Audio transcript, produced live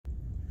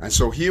And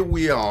so here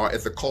we are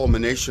at the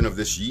culmination of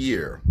this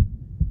year,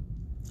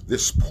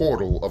 this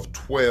portal of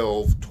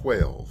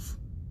 1212,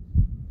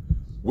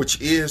 which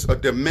is a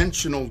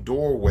dimensional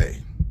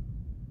doorway.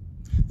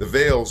 The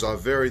veils are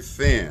very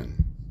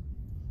thin,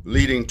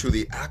 leading to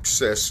the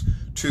access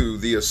to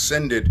the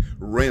ascended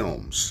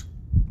realms.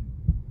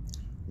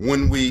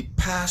 When we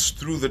pass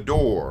through the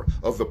door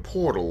of the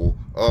portal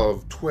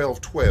of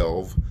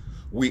 1212,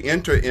 we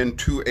enter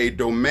into a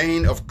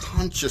domain of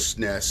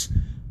consciousness,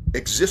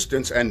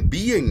 existence, and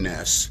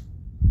beingness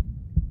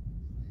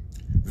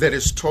that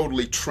is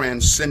totally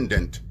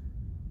transcendent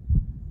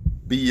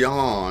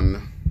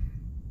beyond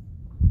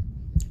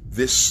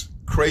this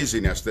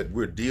craziness that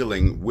we're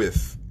dealing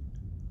with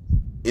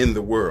in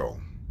the world.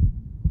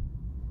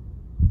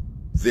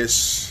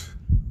 This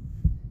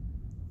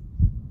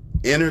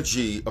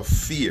energy of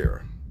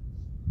fear.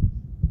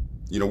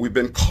 You know, we've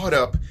been caught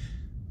up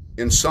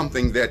in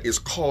something that is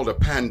called a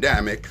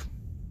pandemic,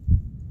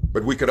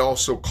 but we could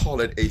also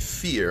call it a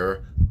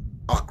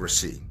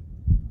fearocracy.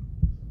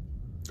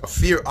 A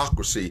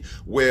fearocracy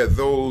where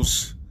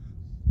those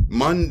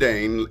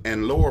mundane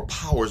and lower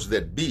powers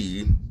that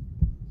be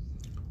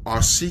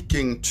are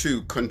seeking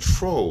to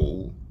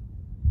control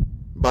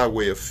by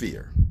way of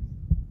fear.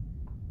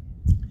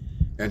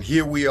 And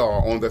here we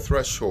are on the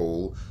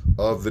threshold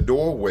of the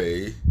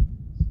doorway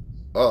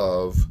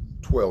of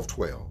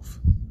 1212,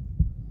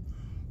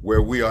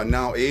 where we are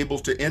now able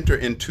to enter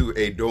into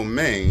a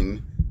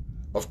domain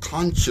of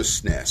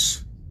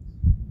consciousness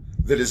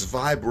that is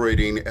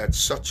vibrating at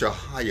such a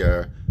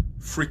higher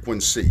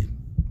frequency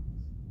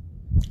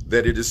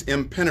that it is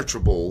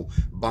impenetrable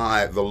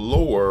by the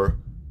lower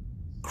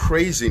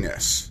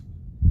craziness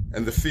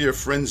and the fear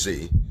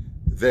frenzy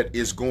that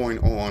is going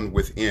on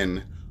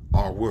within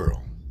our world.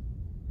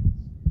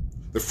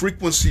 The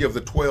frequency of the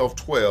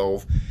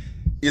 1212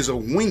 is a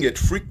winged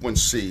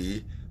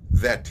frequency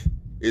that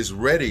is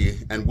ready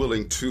and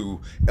willing to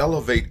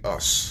elevate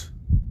us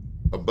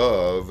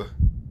above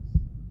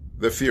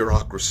the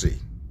fearocracy,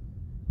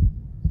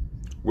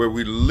 where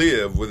we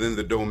live within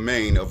the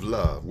domain of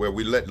love, where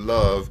we let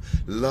love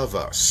love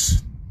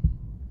us,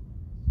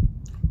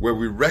 where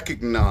we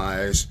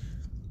recognize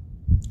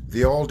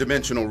the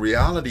all-dimensional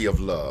reality of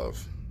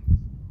love.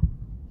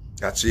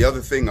 That's the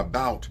other thing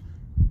about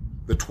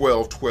the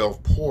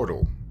 1212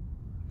 portal.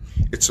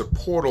 It's a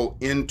portal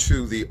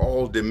into the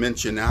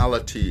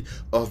all-dimensionality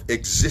of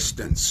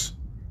existence,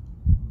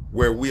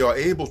 where we are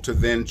able to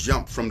then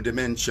jump from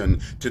dimension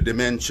to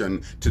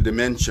dimension to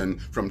dimension,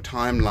 from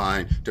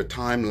timeline to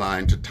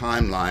timeline to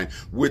timeline,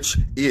 which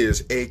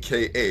is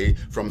AKA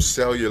from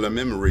cellular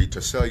memory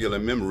to cellular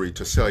memory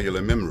to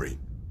cellular memory.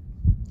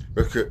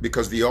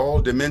 Because the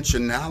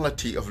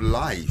all-dimensionality of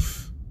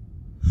life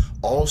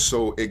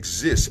also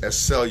exists as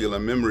cellular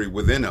memory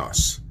within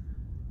us,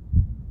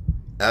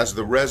 as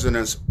the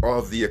resonance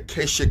of the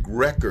Akashic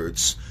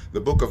records, the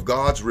book of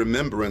God's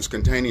remembrance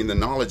containing the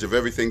knowledge of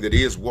everything that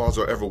is, was,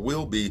 or ever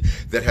will be,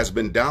 that has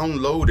been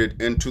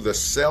downloaded into the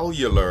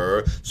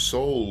cellular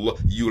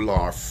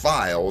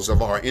files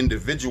of our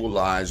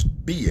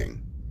individualized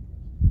being.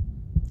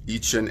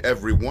 Each and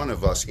every one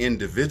of us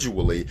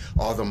individually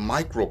are the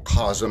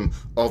microcosm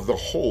of the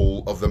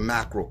whole of the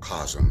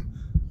macrocosm,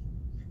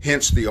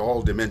 hence the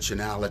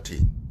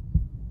all-dimensionality.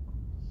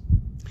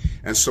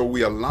 And so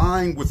we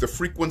align with the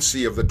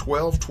frequency of the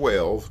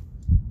 1212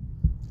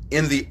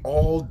 in the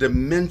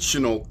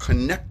all-dimensional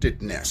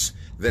connectedness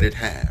that it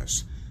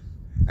has.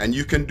 And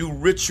you can do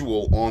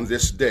ritual on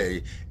this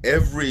day.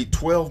 Every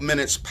 12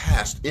 minutes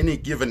past any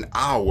given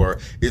hour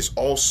is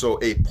also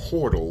a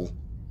portal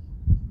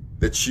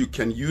that you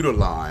can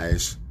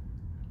utilize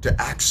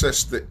to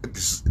access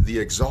the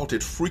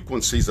exalted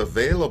frequencies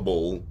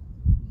available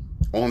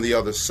on the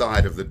other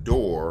side of the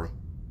door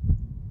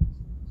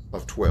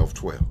of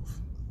 1212.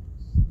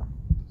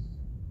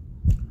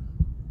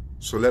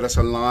 So let us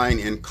align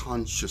in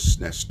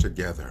consciousness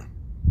together.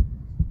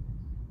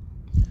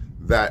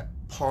 That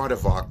part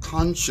of our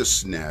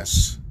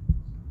consciousness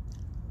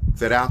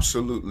that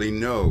absolutely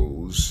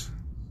knows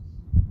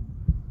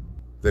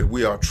that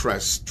we are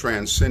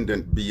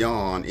transcendent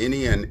beyond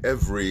any and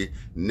every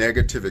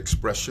negative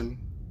expression.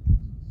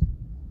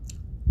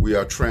 We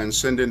are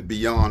transcendent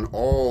beyond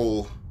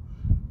all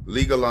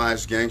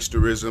legalized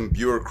gangsterism,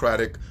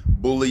 bureaucratic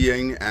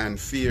bullying, and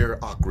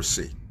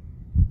fearocracy.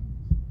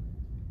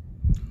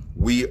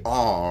 We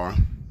are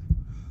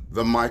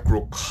the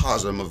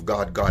microcosm of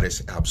God,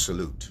 Goddess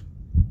Absolute.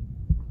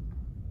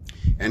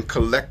 And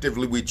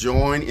collectively we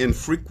join in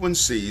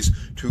frequencies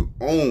to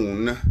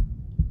own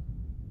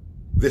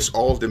this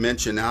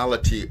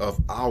all-dimensionality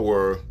of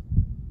our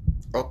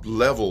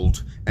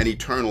up-leveled and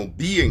eternal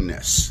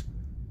beingness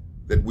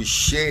that we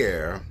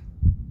share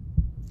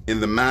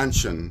in the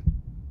mansion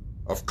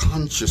of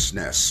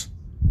consciousness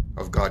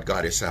of God,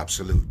 Goddess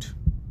Absolute.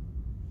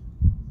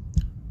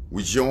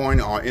 We join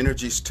our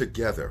energies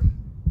together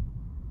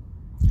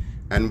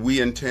and we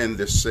intend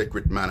this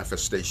sacred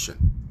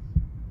manifestation.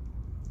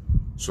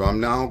 So I'm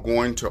now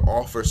going to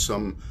offer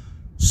some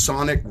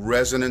sonic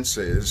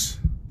resonances,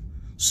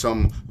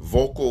 some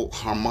vocal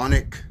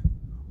harmonic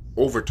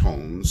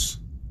overtones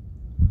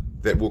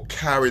that will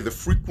carry the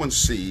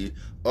frequency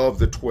of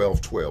the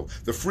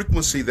 1212, the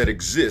frequency that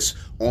exists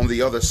on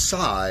the other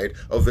side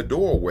of the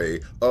doorway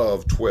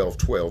of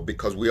 1212,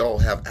 because we all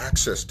have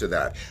access to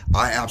that.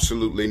 I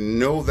absolutely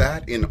know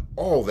that in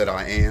all that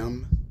I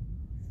am,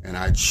 and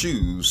I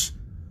choose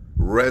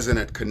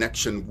resonant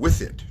connection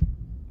with it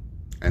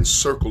and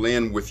circle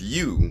in with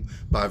you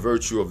by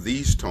virtue of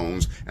these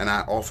tones, and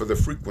I offer the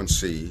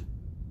frequency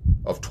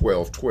of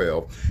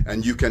 1212.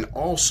 And you can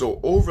also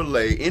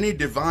overlay any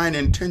divine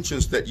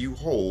intentions that you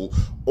hold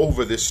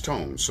over this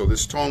tone. So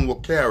this tone will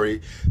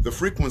carry the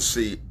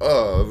frequency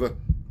of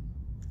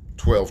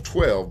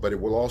 1212, but it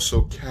will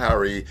also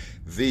carry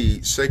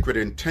the sacred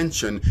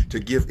intention to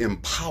give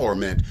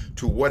empowerment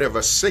to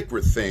whatever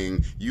sacred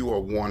thing you are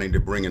wanting to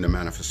bring into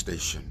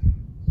manifestation.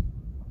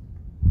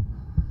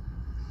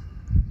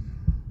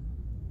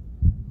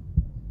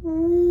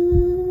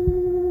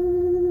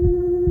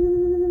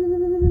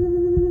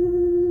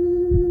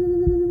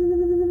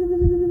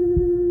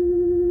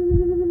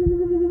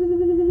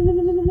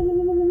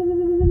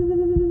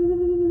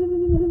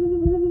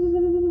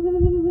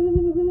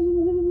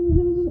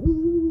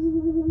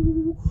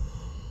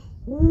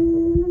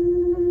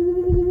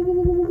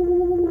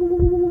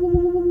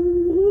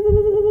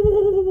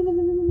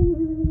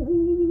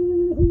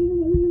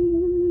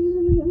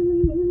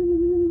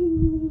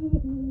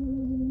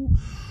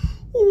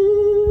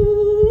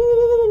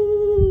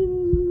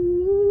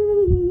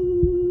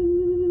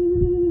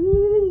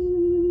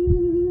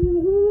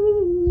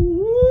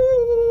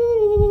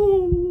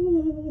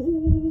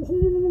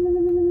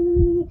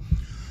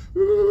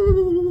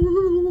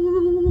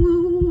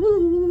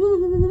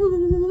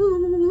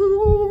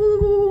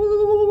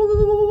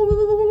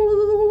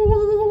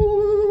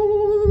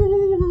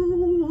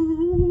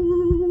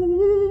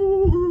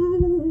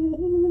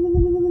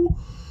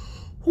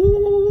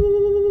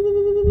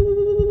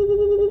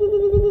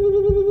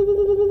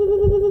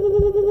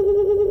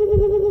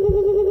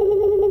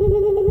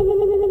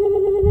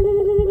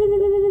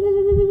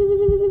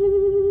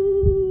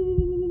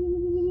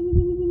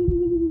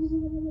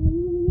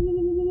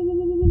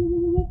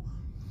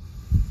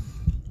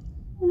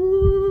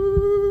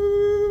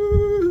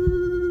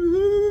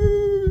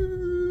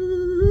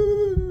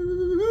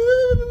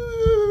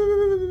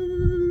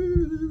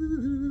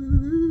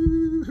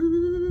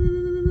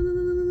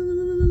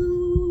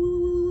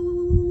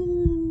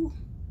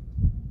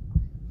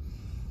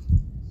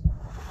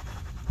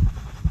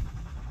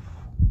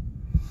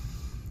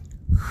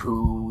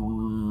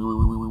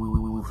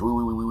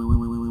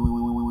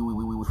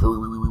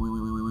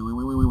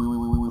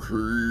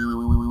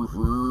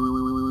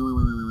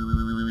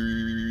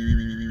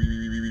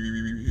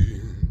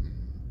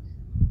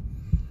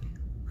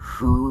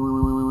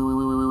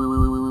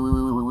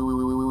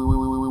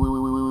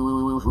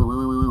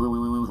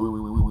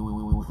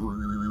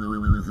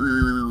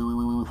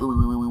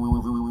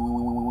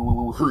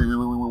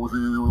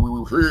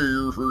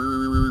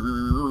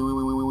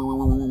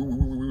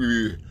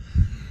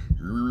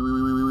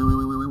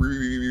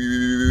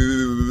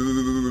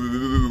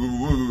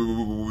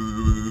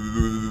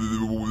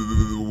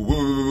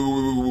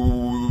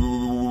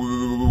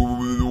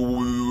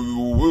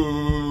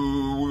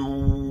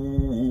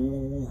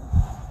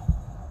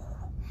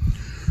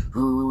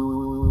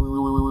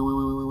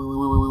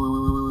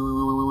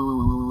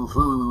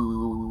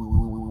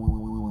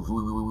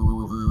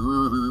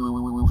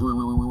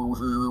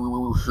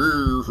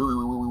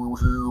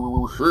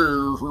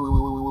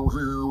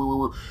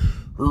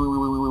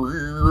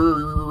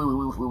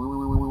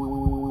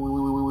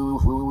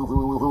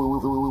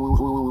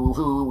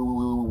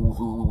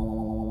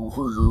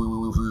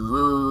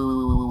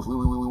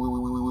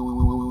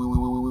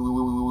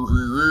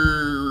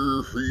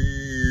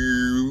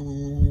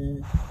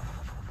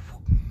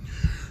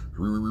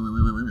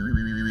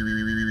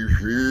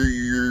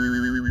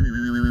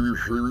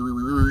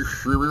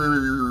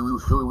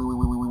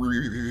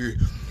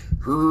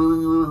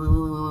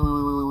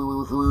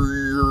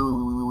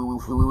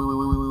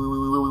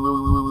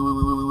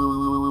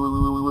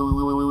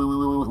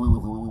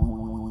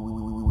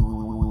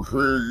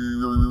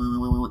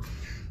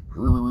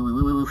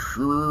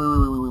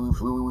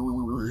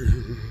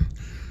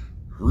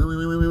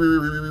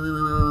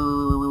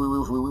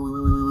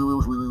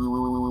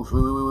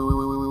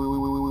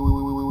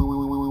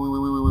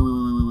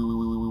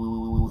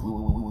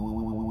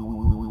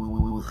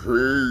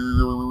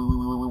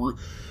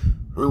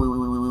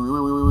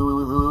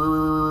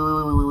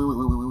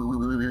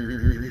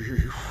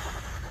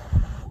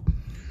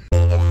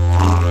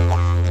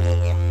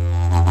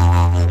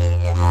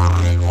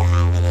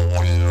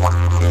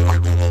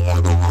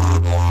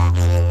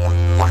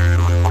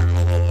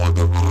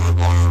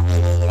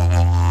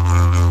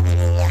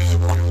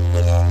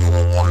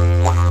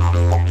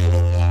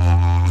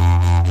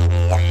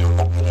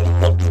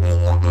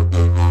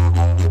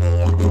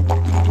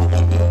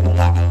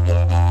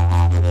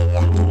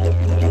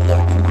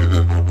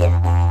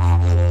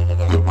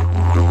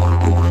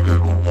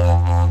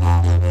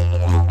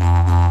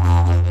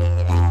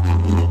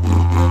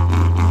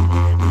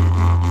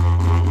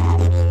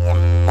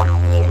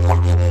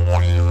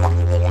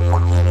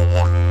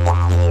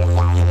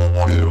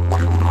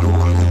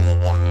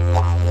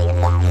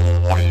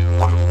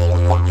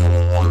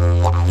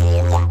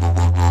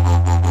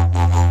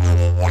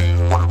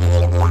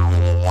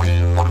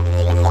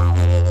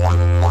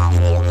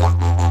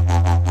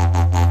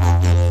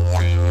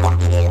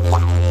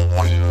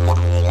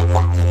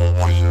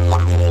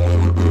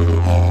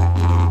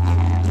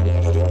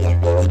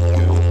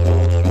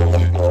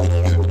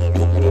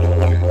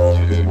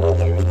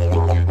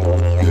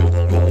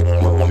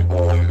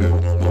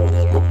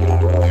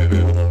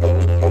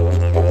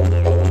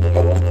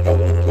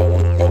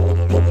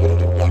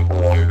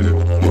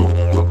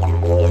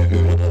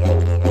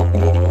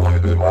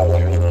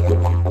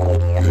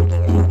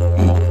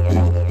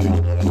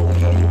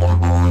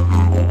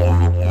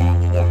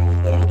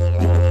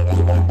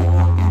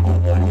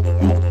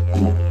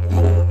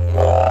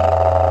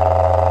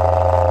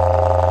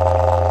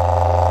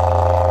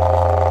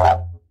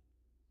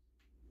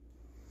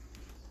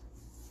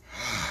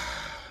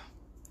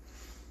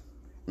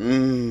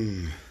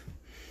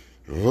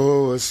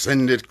 Oh,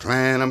 ascended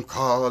clan, I'm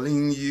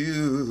calling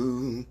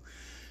you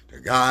to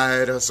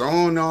guide us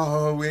on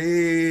our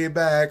way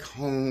back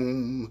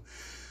home.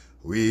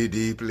 We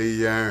deeply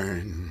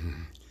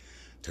yearn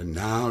to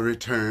now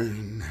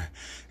return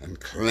and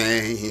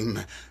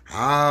claim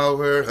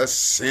our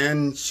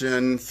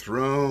ascension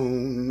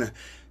throne,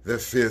 the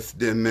fifth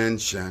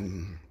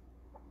dimension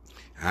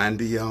and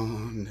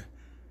beyond,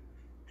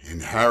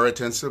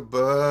 inheritance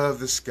above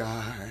the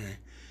sky.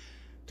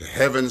 To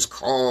heaven's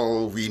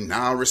call we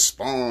now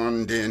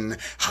respond, in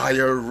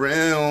higher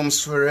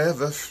realms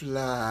forever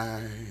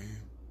fly.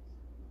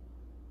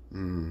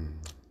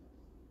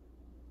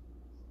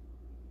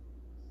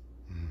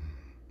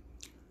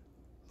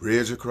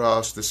 Bridge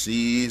across the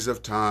seas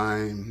of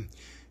time,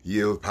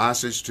 yield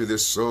passage to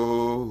this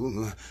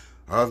soul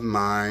of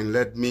mine.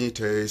 Let me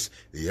taste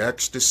the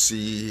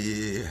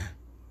ecstasy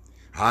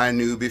I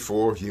knew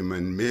before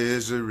human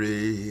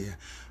misery.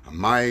 A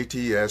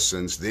mighty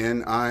essence,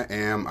 then I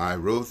am. I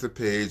wrote the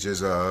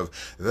pages of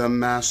the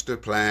master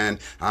plan.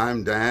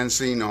 I'm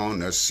dancing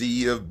on a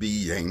sea of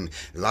being.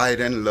 Light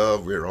and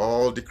love we're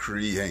all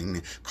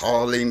decreeing.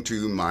 Calling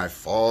to my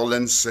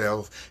fallen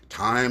self.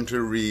 Time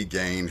to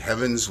regain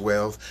heaven's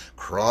wealth.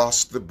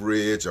 Cross the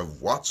bridge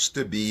of what's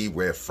to be,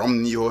 where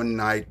from your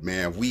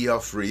nightmare we are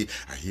free.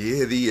 I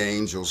hear the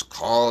angels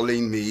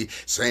calling me,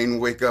 saying,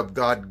 wake up,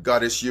 God,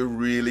 goddess, you're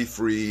really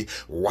free.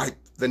 Wipe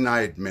the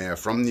nightmare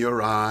from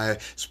your eye,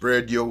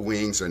 spread your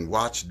wings and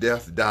watch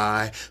death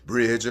die.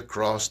 Bridge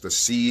across the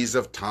seas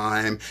of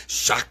time,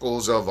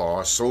 shackles of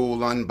our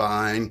soul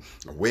unbind.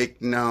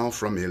 Awake now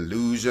from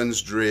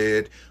illusions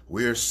dread,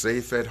 we're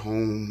safe at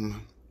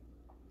home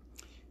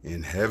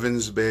in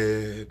heaven's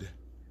bed.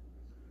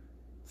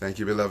 Thank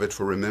you, beloved,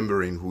 for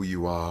remembering who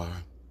you are.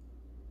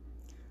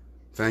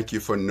 Thank you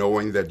for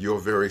knowing that your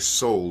very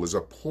soul is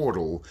a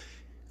portal,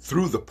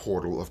 through the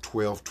portal of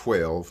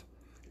 1212,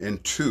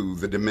 into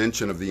the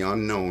dimension of the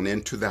unknown,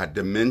 into that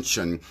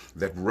dimension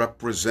that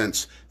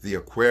represents the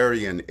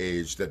Aquarian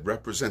age, that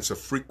represents a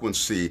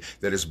frequency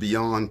that is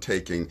beyond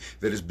taking,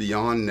 that is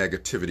beyond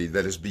negativity,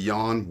 that is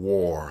beyond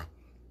war,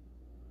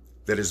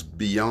 that is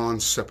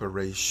beyond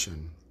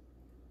separation.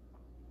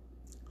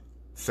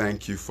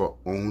 Thank you for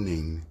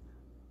owning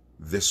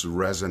this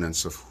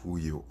resonance of who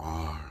you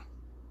are.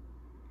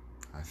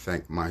 I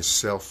thank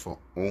myself for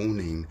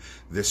owning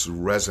this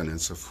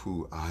resonance of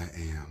who I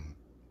am.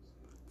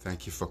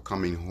 Thank you for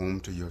coming home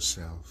to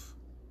yourself.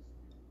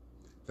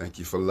 Thank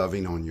you for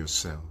loving on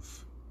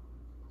yourself.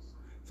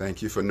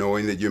 Thank you for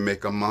knowing that you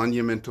make a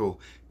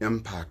monumental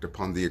impact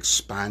upon the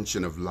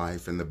expansion of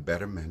life and the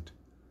betterment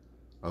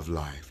of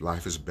life.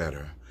 Life is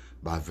better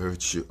by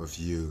virtue of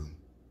you.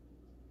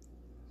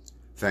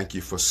 Thank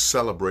you for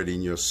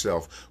celebrating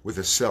yourself with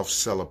the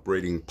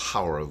self-celebrating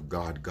power of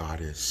God,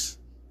 Goddess.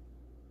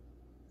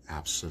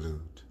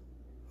 Absolute.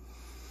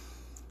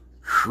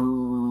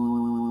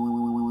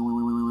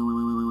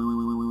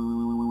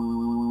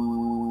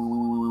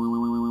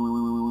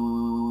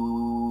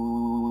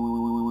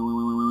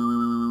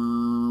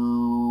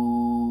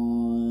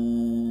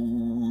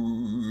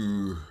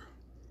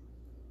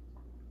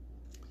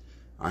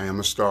 I am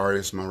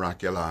Astarius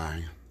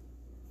Miraculii.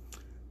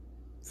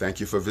 Thank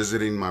you for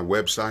visiting my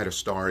website,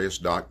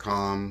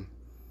 astarius.com.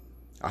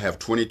 I have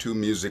 22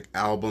 music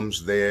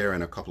albums there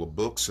and a couple of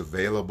books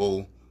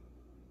available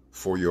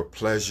for your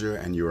pleasure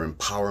and your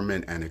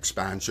empowerment and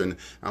expansion.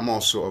 I'm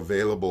also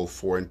available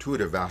for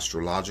intuitive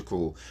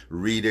astrological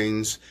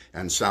readings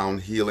and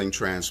sound healing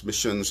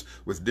transmissions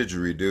with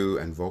didgeridoo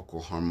and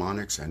vocal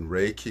harmonics and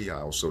Reiki.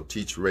 I also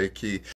teach Reiki.